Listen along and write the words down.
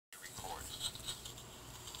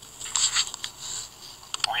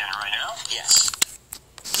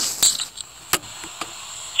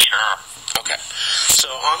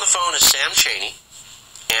phone is Sam Chaney,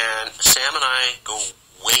 and Sam and I go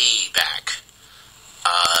way back.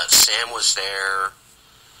 Sam was there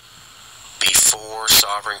before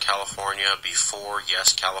Sovereign California, before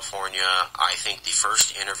Yes California. I think the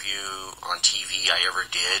first interview on TV I ever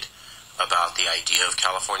did about the idea of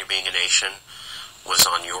California being a nation was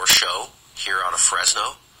on your show here out of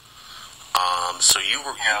Fresno. So you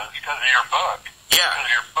were... Yeah, it's because of your book. Yeah. Because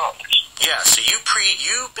of your book. Yeah, so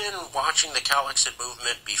you've been watching the calexit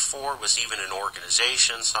movement before it was even an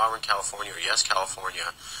organization, Sovereign California or Yes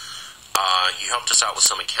California. You helped us out with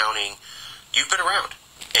some accounting. You've been around.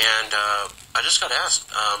 And I just got asked,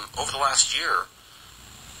 over the last year,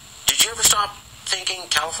 did you ever stop thinking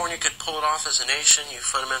California could pull it off as a nation? You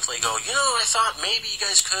fundamentally go, I thought maybe you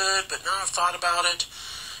guys could, but now I've thought about it.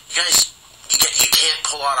 You guys, you can't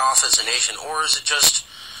pull it off as a nation, or is it just...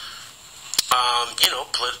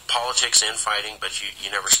 politics and fighting, but you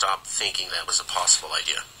never stopped thinking that was a possible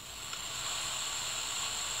idea?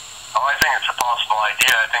 Oh, I think it's a possible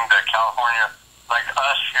idea. I think that California, like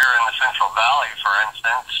us here in the Central Valley, for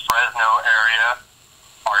instance, Fresno area,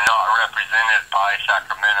 are not represented by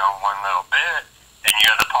Sacramento one little bit, and you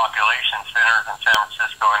have the population centers in San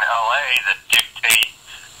Francisco and LA that dictate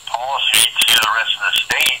policy to the rest of the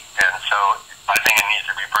state, and so I think it needs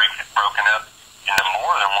to be broken up into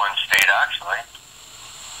more than one state, actually.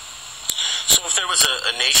 So if there was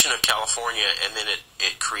a nation of California, and then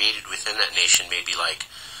it created within that nation maybe like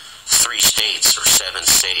 3 states or 7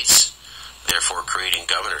 states, therefore creating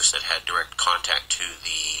governors that had direct contact to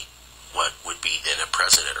the what would be then a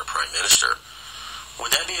president or prime minister,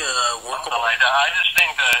 would that be a workable... Like that. I just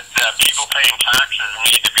think that people paying taxes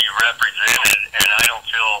need to be represented, and I don't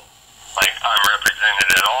feel like I'm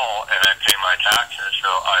represented at all, and I pay my taxes,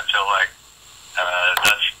 so I feel like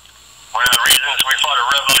that's one of the reasons we fought a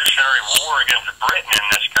revolutionary war against Britain in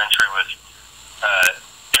this country was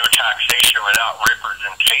no taxation without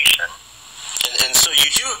representation. And so you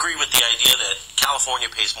do agree with the idea that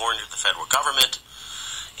California pays more into the federal government,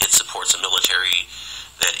 it supports a military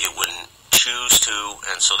that it wouldn't choose to,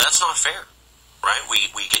 and so that's not fair, right?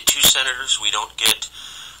 We get 2 senators, we don't get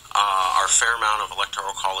our fair amount of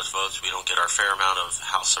electoral college votes, we don't get our fair amount of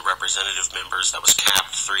House of Representative members that was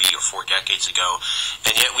capped 3 or 4 decades ago,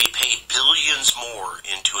 and yet we pay billions more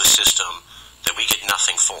into a system that we get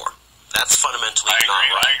nothing for. That's fundamentally not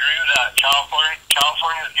right. I agree with that.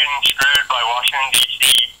 California is getting screwed by Washington, D.C.,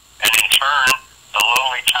 and in turn, the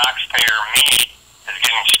lowly taxpayer, me, is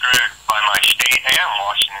getting screwed by my state and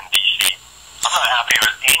Washington, D.C. I'm not happy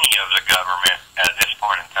with any of the government at this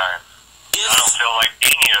point in time. I don't feel like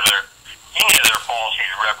any of their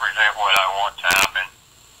policies represent what I want to happen.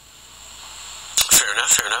 Fair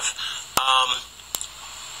enough.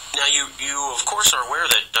 Now, you of course are aware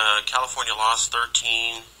that California lost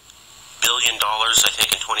 $13 billion, I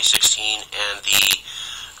think, in 2016, and the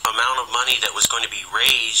amount of money that was going to be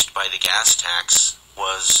raised by the gas tax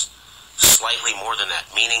was slightly more than that,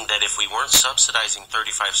 meaning that if we weren't subsidizing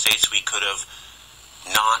 35 states, we could have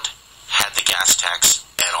not had the gas tax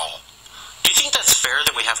at all. Do you think that's fair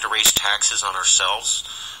that we have to raise taxes on ourselves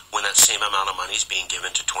when that same amount of money is being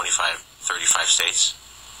given to 35 states?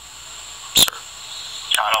 Sir?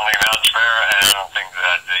 I don't think that's fair, and I don't think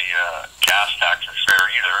that the gas tax is fair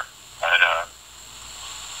either. But,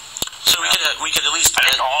 so we could at least... I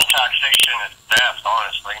think all taxation is theft,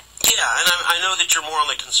 honestly. Yeah, and I know that you're more on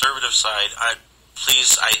the conservative side. I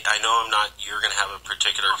know I'm not... You're going to have a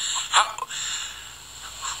particular...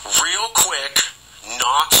 Real quick,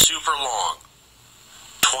 not super long,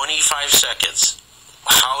 25 seconds,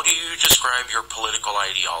 how do you describe your political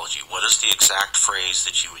ideology? What is the exact phrase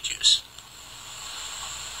that you would use?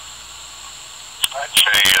 I'd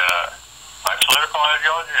say my political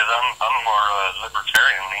ideology is I'm more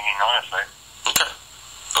libertarian leaning, honestly.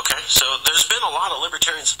 Okay, so there's been a lot of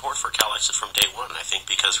libertarian support for calexit from day one, I think,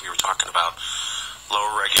 because we were talking about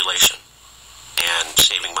lower regulation and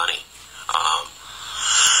saving money.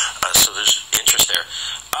 So there's interest there.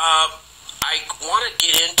 I want to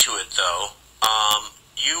get into it, though.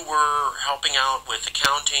 You were helping out with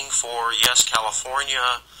accounting for Yes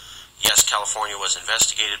California. Yes California was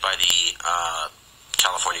investigated by the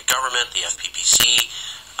California government, the FPPC,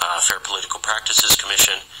 Fair Political Practices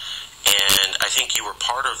Commission, and I think you were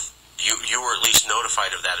part of, you were at least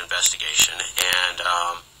notified of that investigation, and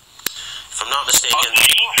if I'm not mistaken... I was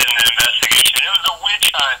named in the investigation. It was a witch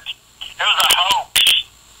hunt. It was a hoax.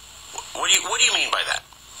 What do you mean by that?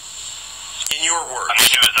 In your words? I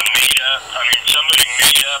mean, it was a made-up... somebody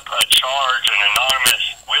made up a charge, an anonymous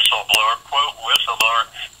whistleblower, quote, whistleblower,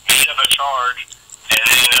 made up a charge, and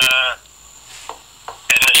then,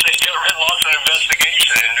 and the state government lost an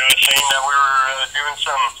investigation into it, saying that we were doing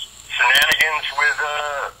some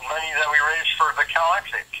the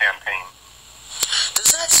calexit campaign. Does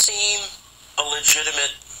that seem a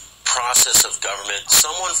legitimate process of government?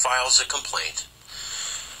 Someone files a complaint.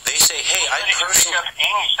 They say, hey, I personally...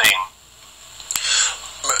 anything.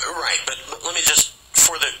 Right, but let me just,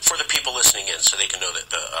 for the people listening in so they can know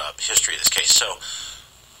the history of this case. So,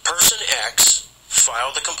 person X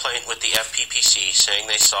filed a complaint with the FPPC saying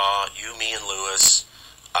they saw you, me, and Lewis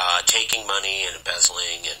taking money and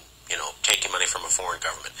embezzling and, taking money from a foreign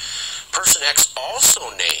government. Person X also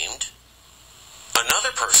named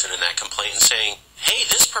another person in that complaint and saying, hey,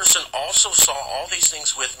 this person also saw all these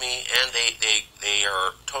things with me, and they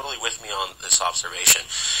are totally with me on this observation.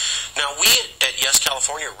 Now, we at Yes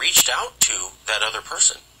California reached out to that other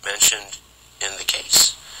person mentioned in the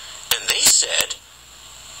case, and they said,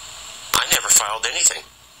 I never filed anything.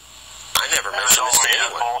 I never mentioned this to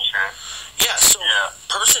anyone. Yeah, so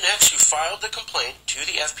person X who filed the complaint to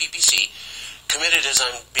the FPPC committed, as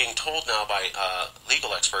I'm being told now by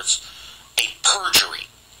legal experts, a perjury,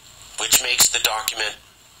 which makes the document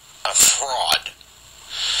a fraud.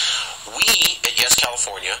 We at Yes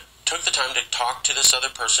California took the time to talk to this other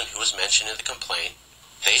person who was mentioned in the complaint.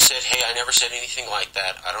 They said, hey, I never said anything like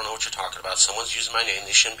that. I don't know what you're talking about. Someone's using my name.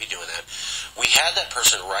 They shouldn't be doing that. We had that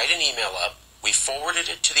person write an email up. We forwarded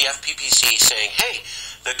it to the FPPC saying, hey,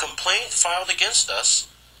 the complaint filed against us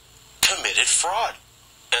committed fraud,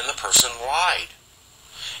 and the person lied.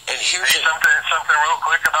 And here's something real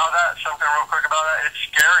quick about that. It's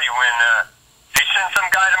scary when they send some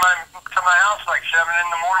guy to my house like 7 in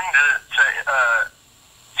the morning to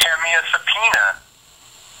hand me a subpoena.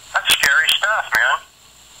 That's scary stuff, man.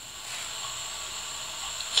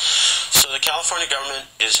 So the California government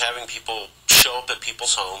is having people show up at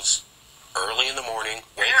people's homes early in the morning,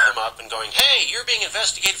 wake them up, and going, hey, you're being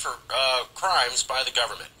investigated for crimes by the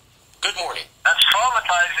government. Good morning. That's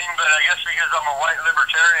traumatizing, but I guess because I'm a white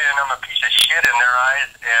libertarian, I'm a piece of shit in their eyes,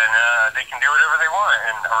 and they can do whatever they want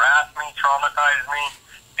and harass me, traumatize me,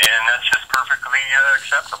 and that's just perfectly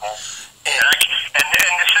acceptable. And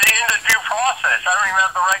this is in the due process. I don't even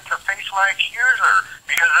have the right to face my accuser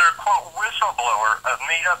because they're a quote whistleblower of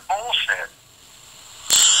made-up bullshit.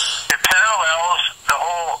 It parallels the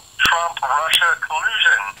whole Trump-Russia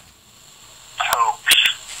collusion hoax.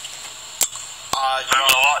 But on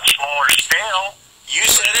a lot smaller scale. You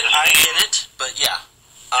said it, I did it, but yeah.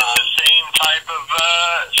 It's the same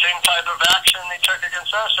type of action they took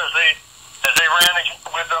against us as they ran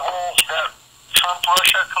with the whole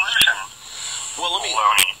Trump-Russia collusion. Well,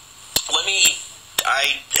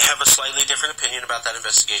 I have a slightly different opinion about that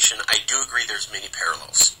investigation. I do agree there's many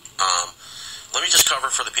parallels. Let me just cover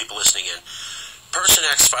for the people listening in. Person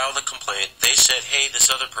X filed a complaint. They said, hey, this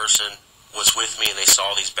other person was with me and they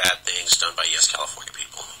saw these bad things done by Yes California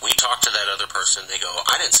people. We talked to that other person. They go,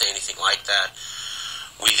 I didn't say anything like that.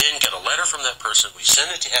 We then get a letter from that person. We send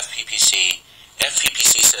it to FPPC.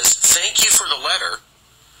 FPPC says, thank you for the letter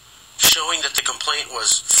showing that the complaint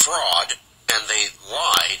was fraud and they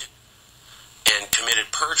lied and committed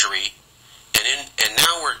perjury, and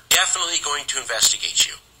now we're definitely going to investigate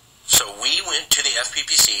you. So we went to the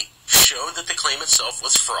FPPC, showed that the claim itself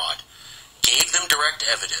was fraud, gave them direct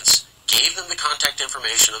evidence, gave them the contact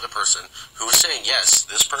information of the person who was saying, yes,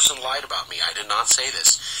 this person lied about me, I did not say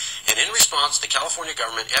this. And in response, the California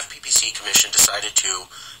government FPPC Commission decided to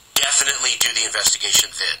definitely do the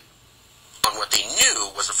investigation then on what they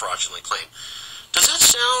knew was a fraudulent claim. Does that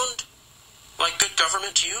sound like good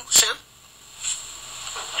government to you, Sam?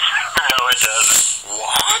 No, it doesn't.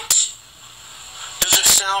 What? Does it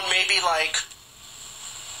sound maybe like,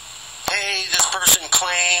 hey, this person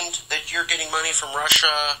claimed that you're getting money from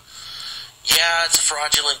Russia. Yeah, it's a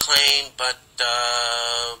fraudulent claim, but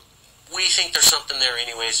we think there's something there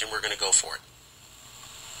anyways, and we're going to go for it.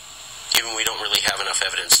 Even we don't really have enough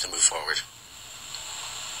evidence to move forward.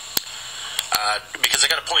 Because I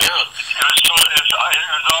got to point out, it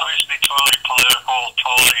was obviously totally political,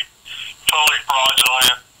 totally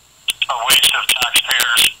fraudulent, a waste of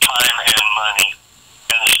taxpayers' time and money,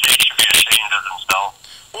 and the state should be ashamed of themselves.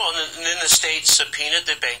 Well, and then the state subpoenaed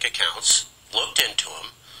the bank accounts, looked into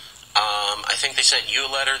them. I think they sent you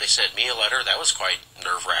a letter, they sent me a letter. That was quite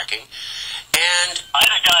nerve-wracking. And I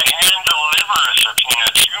had a guy hand-deliver a subpoena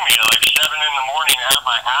to me at like 7 in the morning at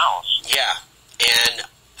my house. Yeah, and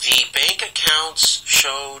the bank accounts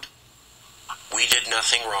showed we did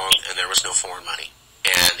nothing wrong and there was no foreign money.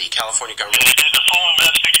 And the California government... They did the full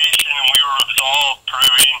investigation and we were absolved,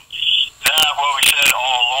 proving that what we said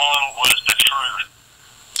all along was the truth.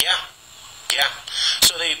 Yeah.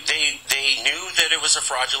 So they knew that it was a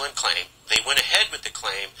fraudulent claim. They went ahead with the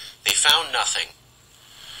claim. They found nothing.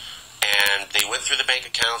 And they went through the bank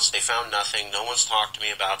accounts. They found nothing. No one's talked to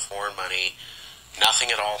me about foreign money.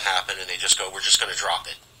 nothing at all happened, and they just go, we're just going to drop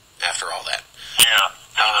it after all that. Yeah.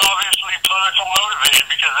 It's obviously political motivated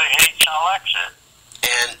because they hate calexit.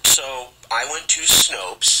 And so I went to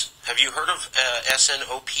Snopes. Have you heard of SNOP?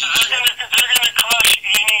 They're going to crush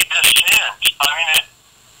any dissent. I mean,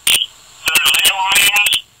 there's legal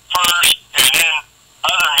means first, and then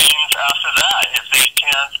other means after that, if they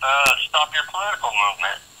can't stop your political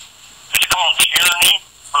movement. It's called tyranny.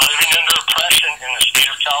 We're living under oppression in the state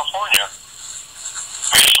of California.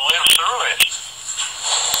 We just live through it.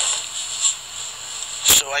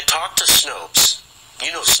 So I talked to Snopes.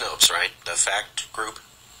 You know Snopes, right? The fact group?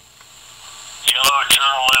 Yellow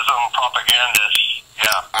journalism propagandists.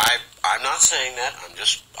 Yeah. I'm not saying that. I'm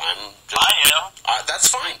just. I am. That's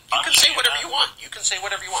fine. You can say whatever you want. You can say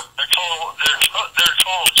whatever you want. They're total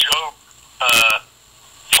joke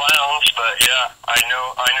clowns, but yeah, I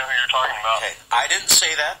know who you're talking about. Okay, I didn't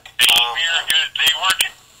say that. They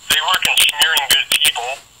work in smearing good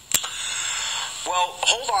people. Well,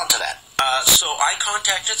 hold on to that. So I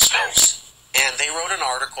contacted Snopes, and they wrote an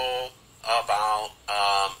article about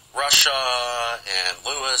Russia and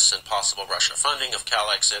Lewis and possible Russia funding of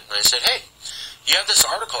calexit, and I said, hey, you have this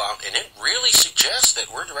article out, and it really suggests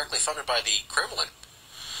that we're directly funded by the Kremlin.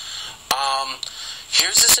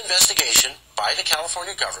 Here's this investigation by the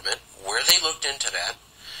California government where they looked into that,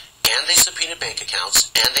 and they subpoenaed bank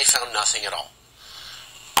accounts, and they found nothing at all.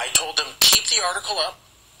 I told them, keep the article up,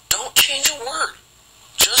 don't change a word.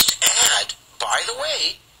 Just add, by the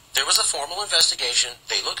way, there was a formal investigation.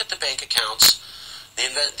 They look at the bank accounts.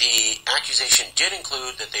 The accusation did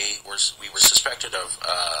include that we were suspected of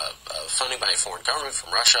funding by a foreign government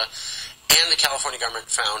from Russia, and the California government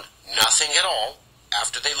found nothing at all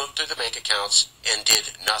after they looked through the bank accounts and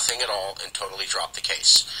did nothing at all and totally dropped the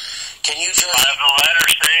case. Can you just... I have the letter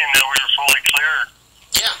saying that we were fully cleared.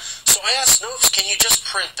 Yeah, so I asked Snopes, can you just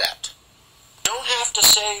print that? Don't have to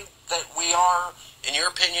say that we are, in your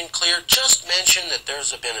opinion, clear. Just mention that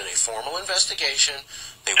there's been a formal investigation.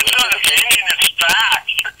 They it's not opinion, it's fact.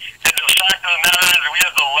 And the fact of the matter is we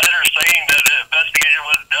have the letter saying that the investigation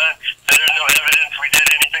was done, that there's no evidence we did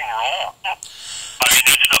anything wrong. I mean,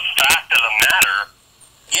 it's the fact of the matter.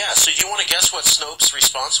 Yeah, so do you want to guess what Snopes'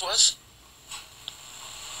 response was?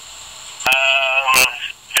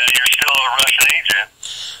 Yeah, you're still a Russian agent.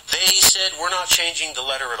 They said, we're not changing the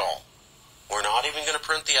letter at all. We're not even going to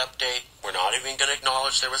print the update. We're not even going to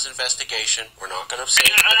acknowledge there was an investigation. We're not going to say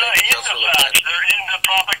that the bank accounts were looked at. They're in the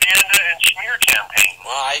propaganda and smear campaign.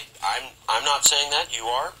 Well, I'm not saying that. You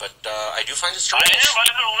are, but I do find it strange. I am. I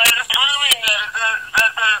have a letter proving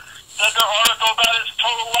that the article about is a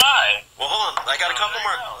total lie. Well, hold on. I got a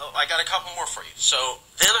couple more for you. So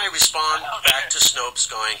then I respond back to Snopes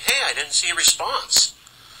going, hey, I didn't see a response.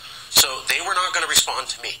 So they were not going to respond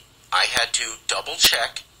to me. I had to double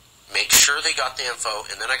check, make sure they got the info,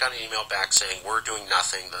 and then I got an email back saying, we're doing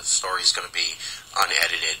nothing, the story's going to be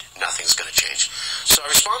unedited, nothing's going to change. So I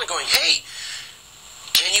responded going, hey,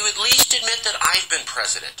 can you at least admit that I've been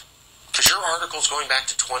president? Because your article's going back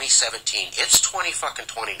to 2017. It's 20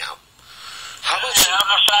 now. How about you? Have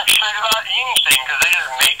the facts straight about anything, because they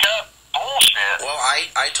just make up bullshit. Well,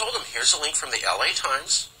 I told them, here's a link from the LA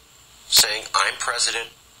Times saying I'm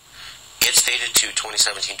president. It's dated to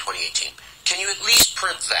 2017-2018. Can you at least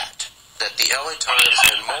print that the LA Times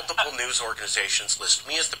and multiple news organizations list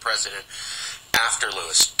me as the president after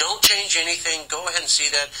Lewis? Don't change anything. Go ahead and see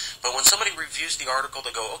that. But when somebody reviews the article,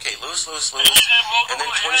 they go, okay, Lewis, and then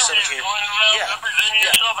 2017. Yeah. Representing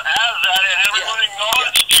yourself as that, and everybody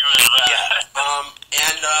acknowledged you as that. Yeah.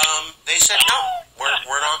 And they said, no,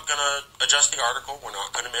 we're not going to adjust the article. We're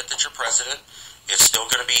not going to admit that you're president. It's still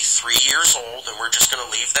going to be 3 years old, and we're just going to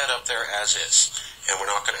leave that up there as is. And we're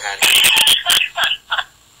not going to add anything.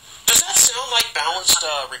 Does that sound like balanced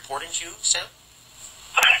reporting to you, Sam?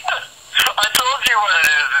 I told you what it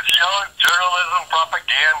is. It's young journalism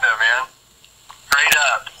propaganda, man. Straight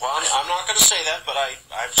up. Well, I'm not going to say that, but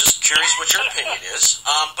I'm just curious what your opinion is.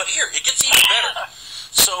 But here, it gets even better.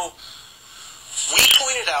 So, we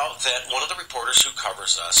pointed out that one of the reporters who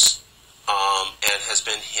covers us and has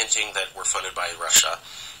been hinting that we're funded by Russia,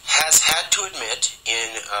 has had to admit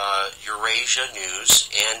in Eurasia News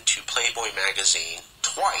and to Playboy magazine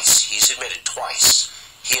twice, he's admitted twice,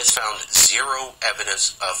 he has found zero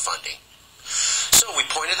evidence of funding. So we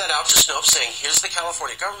pointed that out to Snopes saying, here's the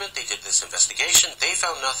California government, they did this investigation, they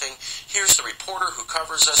found nothing, here's the reporter who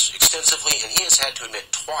covers us extensively, and he has had to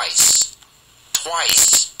admit twice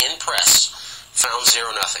in press, found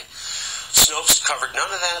zero nothing. Snopes covered none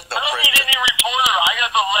of that. I don't need any reporter. I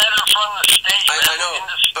got the letter from the state. I know, in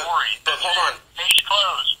the story. but hold on. Case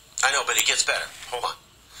closed. I know, but it gets better. Hold on.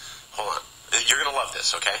 You're going to love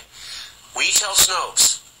this, okay? We tell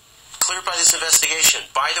Snopes, cleared by this investigation,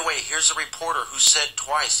 by the way, here's a reporter who said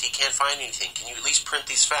twice he can't find anything. Can you at least print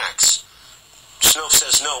these facts? Snopes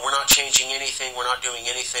says, no, we're not changing anything. We're not doing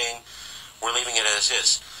anything. We're leaving it as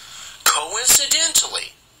is.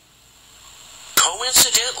 Coincidentally,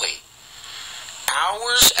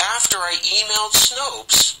 hours after I emailed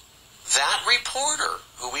Snopes, that reporter,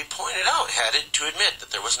 who we pointed out had it to admit that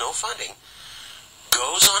there was no funding,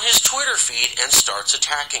 goes on his Twitter feed and starts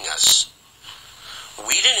attacking us.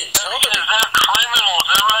 We didn't tell them. They're criminals.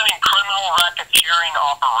 They're running criminal racketeering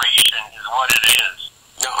operation is what it is.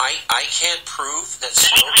 Now, I can't prove that They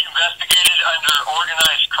need to be investigated under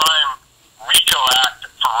Organized Crime RICO Act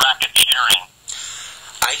for racketeering.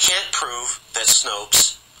 I can't prove that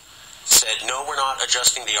Snopes said, no, we're not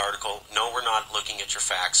adjusting the article. No, we're not looking at your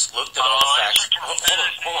facts. Looked at all the facts.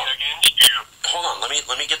 Hold on.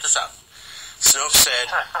 Let me get this out. Snopes said,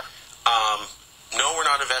 no, we're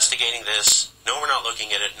not investigating this. No, we're not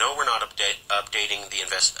looking at it. No, we're not updating the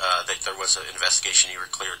that there was an investigation you were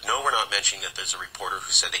cleared. No, we're not mentioning that there's a reporter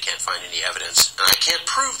who said they can't find any evidence. And I can't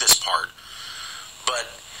prove this part, but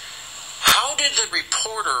how did the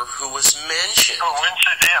reporter who was mentioned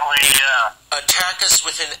coincidentally attack us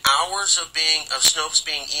within hours of Snopes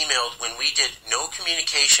being emailed when we did no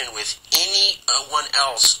communication with anyone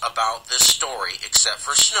else about this story except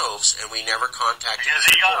for Snopes, and we never contacted because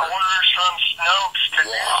the he got reporter? orders from Snopes to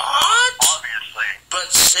do What? obviously.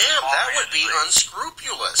 But Sam, that would be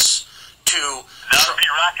unscrupulous to... That would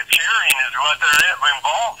be racketeering is what they're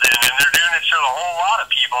involved in, and they're doing it to a whole lot of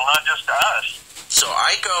people, not just us. So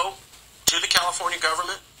I go to the California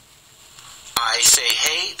government. I say,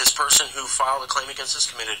 hey, this person who filed a claim against us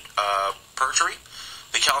committed perjury.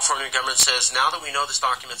 The California government says, now that we know this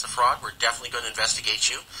document's a fraud, we're definitely going to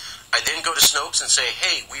investigate you. I then go to Snopes and say,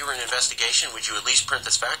 hey, we were in an investigation. Would you at least print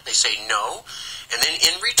this back? They say no. And then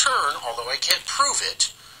in return, although I can't prove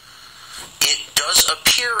it, it does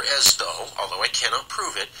appear as though, although I cannot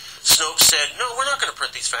prove it, Snopes said, no, we're not going to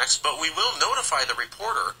print these facts, but we will notify the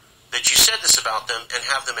reporter that you said this about them and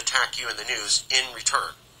have them attack you in the news in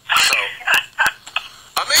return. So,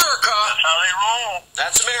 America! That's how they roll.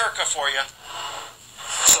 That's America for you.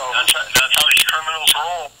 So, that's how these criminals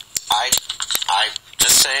roll. I'm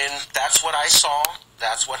just saying, that's what I saw.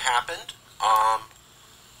 That's what happened.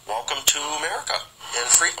 Welcome to America and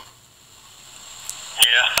freedom.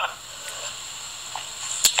 Yeah.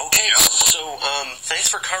 Okay, so thanks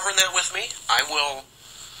for covering that with me. I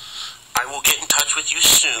will get in touch with you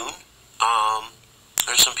soon.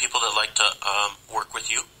 There's some people that like to work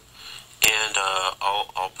with you, and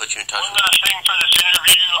I'll put you in touch. One last thing for this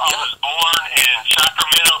interview. I was born in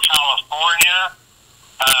Sacramento, California.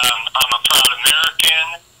 I'm a proud American,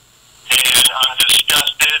 and I'm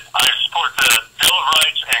disgusted. I support the Bill of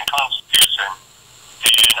Rights and Constitution,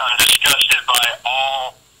 and I'm disgusted by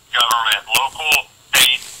all government, local,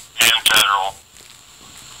 state, and federal.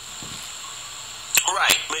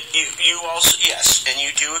 Right, but you also, yes, and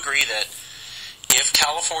you do agree that if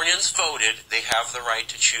Californians voted, they have the right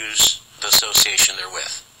to choose the association they're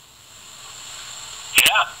with.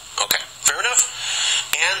 Yeah. Okay, fair enough.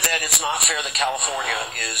 And that it's not fair that California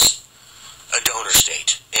is a donor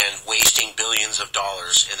state and wasting billions of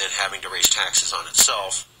dollars and then having to raise taxes on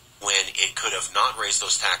itself when it could have not raised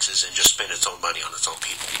those taxes and just spent its own money on its own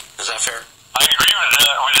people. Is that fair? I agree with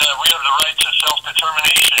that. We have the right to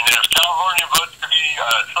self-determination, and if California votes to be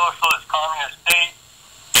a socialist communist state,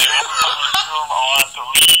 then I'll have to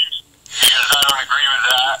leave because I don't agree with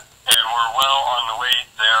that, and we're well on the way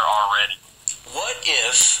there already. What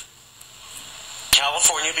if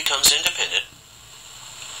California becomes independent,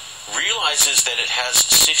 realizes that it has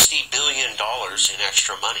 $60 billion in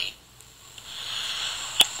extra money,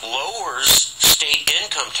 lowers state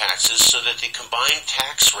income taxes so that the combined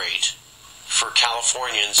tax rate for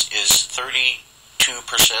Californians is 32%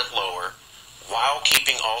 lower, while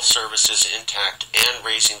keeping all services intact and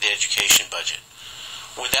raising the education budget?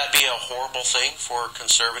 Would that be a horrible thing for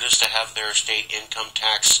conservatives to have their state income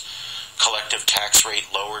tax, collective tax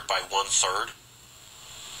rate lowered by 1/3?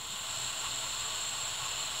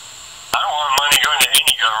 I don't want money going to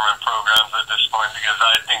any government programs at this point because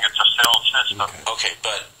I think it's a failed system. Okay,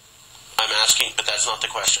 but I'm asking, but that's not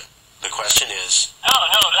the question. The question is... No,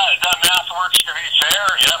 that math works to be fair.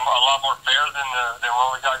 Yeah, a lot more fair than what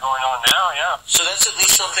we got going on now, yeah. So that's at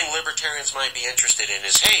least something libertarians might be interested in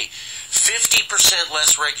is, hey, 50%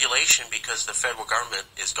 less regulation because the federal government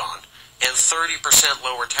is gone, and 30%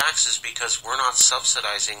 lower taxes because we're not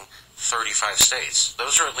subsidizing 35 states.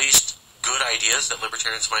 Those are at least good ideas that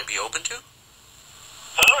libertarians might be open to?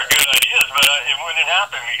 Those are good ideas, but it wouldn't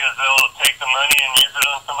happen because they'll take the money and use it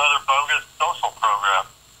on some other bogus social program.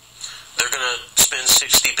 They're going to spend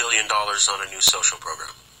 $60 billion on a new social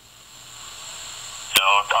program. So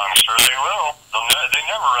I'm sure they will. They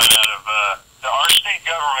never run out of, our state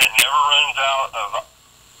government never runs out of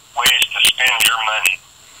ways to spend your money.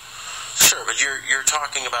 Sure, but you're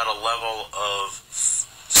talking about a level of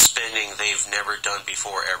spending they've never done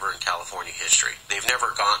before ever in California history. They've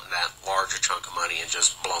never gotten that large a chunk of money and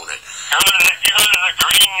just blown it. Go to the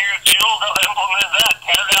Green New Deal, they'll implement that,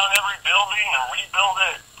 tear down every building and rebuild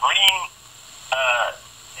it green,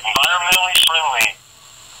 environmentally friendly,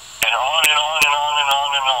 and on and on and on and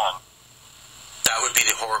on and on. That would be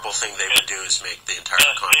the horrible thing they would do, is make the entire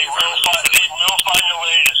economy They will find a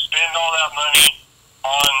way to spend all that money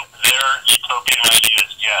on their utopian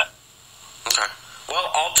ideas, yeah. Okay.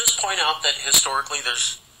 Well, I'll just point out that historically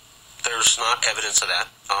there's not evidence of that.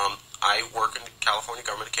 I work in California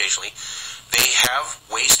government occasionally. They have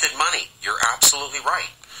wasted money. You're absolutely right.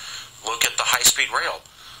 Look at the high-speed rail.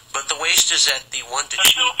 But the waste is at the 1 to 2...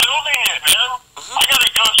 They're still building it, man. Mm-hmm. I got to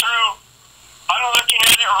go through... I'm looking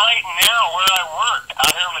at it right now where I work, out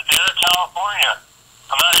here in Madera, California.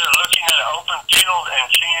 I'm out here looking at an open field and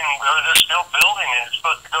seeing where they're still building it. It's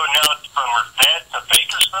supposed to go now from Merced to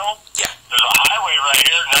Bakersfield. Yeah. There's a highway right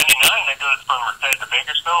here, 99, that goes from Merced to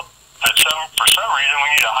Bakersfield. But for some reason, we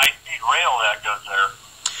need a high-speed rail that goes there.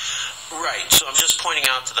 Right. So I'm just pointing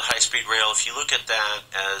out to the high-speed rail, if you look at that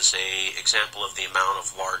as a example of the amount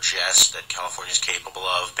of largesse that California is capable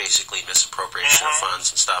of, basically misappropriation of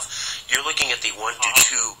funds and stuff, you're looking at the $1 to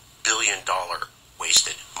 $2 billion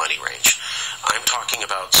wasted money range. I'm talking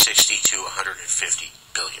about $60 to $150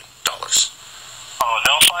 billion. Oh,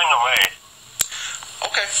 they'll find a way.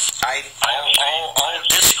 Okay, I'll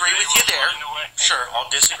disagree with you there. Sure, I'll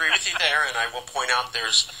disagree with you there, and I will point out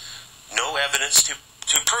there's no evidence to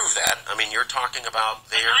prove that. I mean, you're talking about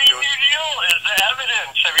the Green New Deal is the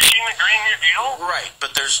evidence. Have you seen the Green New Deal? Right,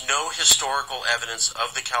 but there's no historical evidence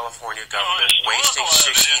of the California government wasting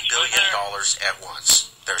 $60 billion at once.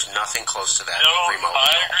 There's nothing close to that remotely.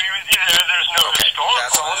 I agree with you there. There's no historical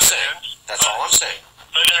that's all I'm saying. That's all I'm saying.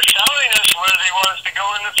 But they're telling us where they want us to go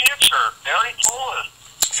in the future. They already told us.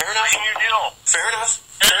 Fair enough. Green New Deal. Fair enough.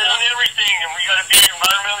 They're doing everything, and we got to be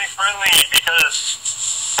environmentally friendly because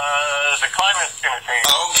the climate's going to change.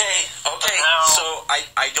 Okay. So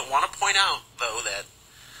I don't want to point out, though, that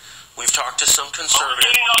we've talked to some conservatives.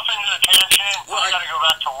 Getting off into the tangent. Well, I got to go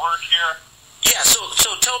back to work here. Yeah, so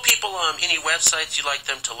tell people any websites you'd like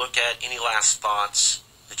them to look at, any last thoughts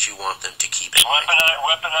that you want them to keep in mind.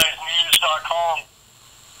 Weaponizednews.com,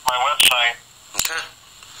 my website. Okay.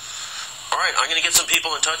 All right, I'm going to get some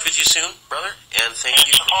people in touch with you soon, brother, and thank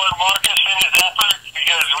you. Support Marcus in his efforts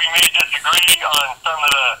because we may disagree on some of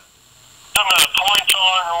the points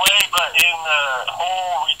along the way, but in the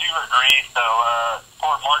whole we do agree. So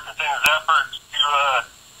support Marcus in his efforts to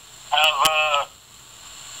have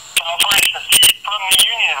California secede from the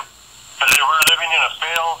Union because we're living in a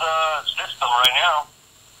failed system right now.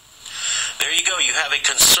 There you go. You have a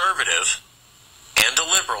conservative and a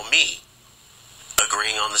liberal, me,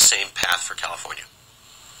 agreeing on the same path for California.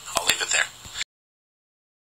 I'll leave it there.